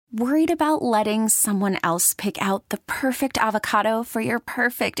Worried about letting someone else pick out the perfect avocado for your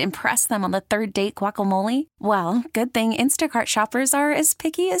perfect impress them on the third date guacamole? Well, good thing Instacart shoppers are as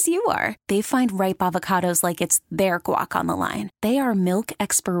picky as you are. They find ripe avocados like it's their guac on the line. They are milk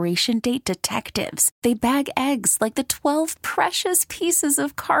expiration date detectives. They bag eggs like the 12 precious pieces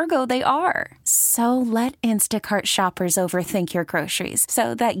of cargo they are. So let Instacart shoppers overthink your groceries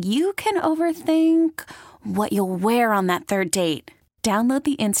so that you can overthink what you'll wear on that third date. Download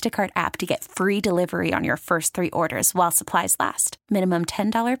the Instacart app to get free delivery on your first 3 orders while supplies last. Minimum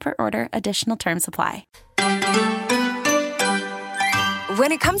 $10 per order. Additional terms apply.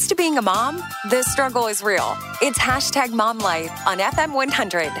 When it comes to being a mom, the struggle is real. It's #MomLife on FM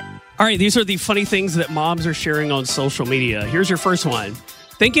 100. All right, these are the funny things that moms are sharing on social media. Here's your first one.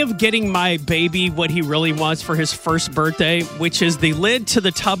 Think of getting my baby what he really wants for his first birthday, which is the lid to the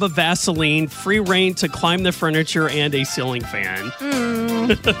tub of Vaseline, free reign to climb the furniture, and a ceiling fan.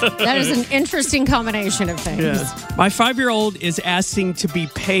 That is an interesting combination of things. Yeah. My 5-year-old is asking to be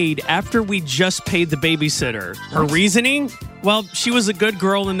paid after we just paid the babysitter. Her reasoning? Well, she was a good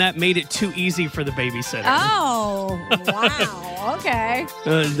girl and that made it too easy for the babysitter. Oh, wow. Okay.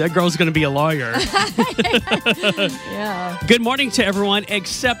 That girl's going to be a lawyer. Yeah. Good morning to everyone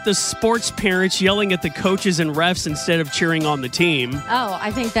except the sports parents yelling at the coaches and refs instead of cheering on the team. Oh, I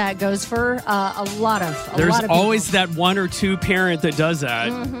think that goes for a lot of There's people. always that one or two parent that does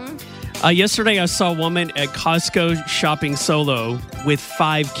that. Mm-hmm. Yesterday, I saw a woman at Costco shopping solo with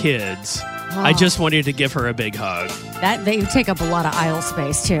 5 kids. Oh. I just wanted to give her a big hug. That they take up a lot of aisle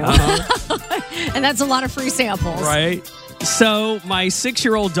space, too. And that's a lot of free samples. Right? So my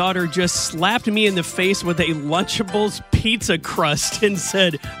 6-year-old daughter just slapped me in the face with a Lunchables pizza crust and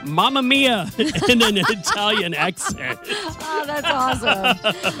said, "Mamma mia," in an Italian accent. Oh, that's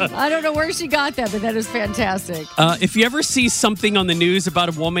awesome. I don't know where she got that, but that is fantastic. If you ever see something on the news about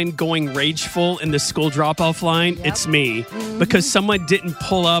a woman going rageful in the school drop-off line, it's me. Because someone didn't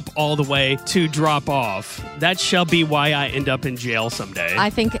pull up all the way to drop off. That shall be why I end up in jail someday.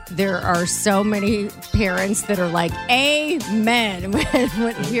 I think there are so many parents that are like, amen,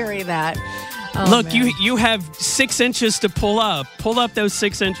 when hearing that. Oh, Look, man. you have 6 inches to pull up. Pull up those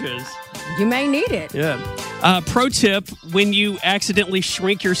 6 inches. You may need it. Yeah. Pro tip, when you accidentally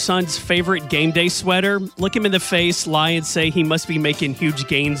shrink your son's favorite game day sweater, look him in the face, lie, and say he must be making huge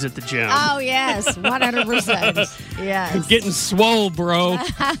gains at the gym. Oh, yes. 100%. Yes. Getting swole, bro.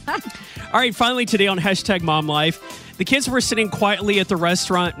 All right, finally today on #MomLife. The kids were sitting quietly at the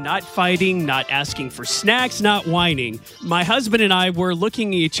restaurant, not fighting, not asking for snacks, not whining. My husband and I were looking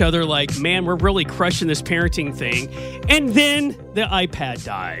at each other like, man, we're really crushing this parenting thing. And then the iPad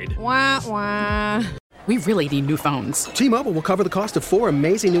died. Wah, wah. We really need new phones. T-Mobile will cover the cost of 4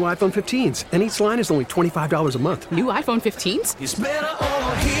 amazing new iPhone 15s, and each line is only $25 a month. New iPhone 15s? It's better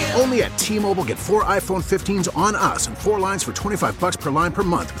over here. Only at T-Mobile, get 4 iPhone 15s on us and 4 lines for $25 per line per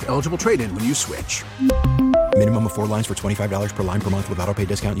month with eligible trade-in when you switch. Minimum of 4 lines for $25 per line per month with autopay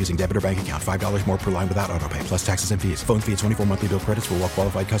discount using debit or bank account. $5 more per line without autopay, plus taxes and fees. Phone fee at 24 monthly bill credits for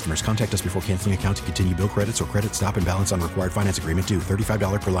well-qualified customers. Contact us before canceling account to continue bill credits or credit stop and balance on required finance agreement due.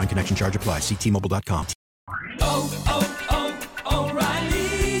 $35 per line connection charge applies. See T-Mobile.com.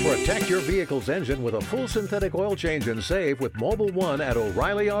 O'Reilly. Protect your vehicle's engine with a full synthetic oil change and save with Mobil 1 at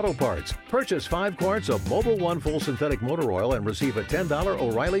O'Reilly Auto Parts. Purchase 5 quarts of Mobil 1 full synthetic motor oil and receive a $10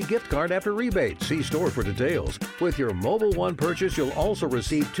 O'Reilly gift card after rebate. See store for details. With your Mobil 1 purchase, you'll also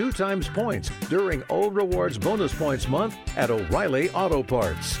receive 2 times points during O Rewards Bonus Points Month at O'Reilly Auto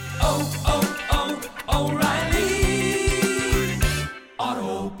Parts. O'Reilly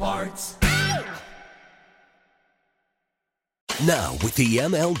Auto Parts. Now, with the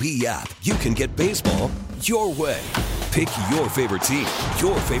MLB app, you can get baseball your way. Pick your favorite team,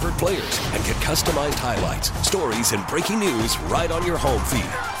 your favorite players, and get customized highlights, stories, and breaking news right on your home feed.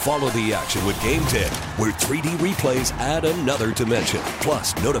 Follow the action with Game Day, where 3D replays add another dimension.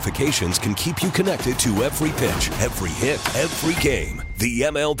 Plus, notifications can keep you connected to every pitch, every hit, every game. The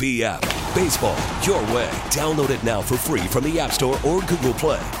MLB app. Baseball your way. Download it now for free from the App Store or Google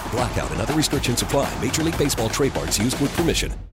Play. Blackout and other restrictions apply. Major League Baseball trademarks used with permission.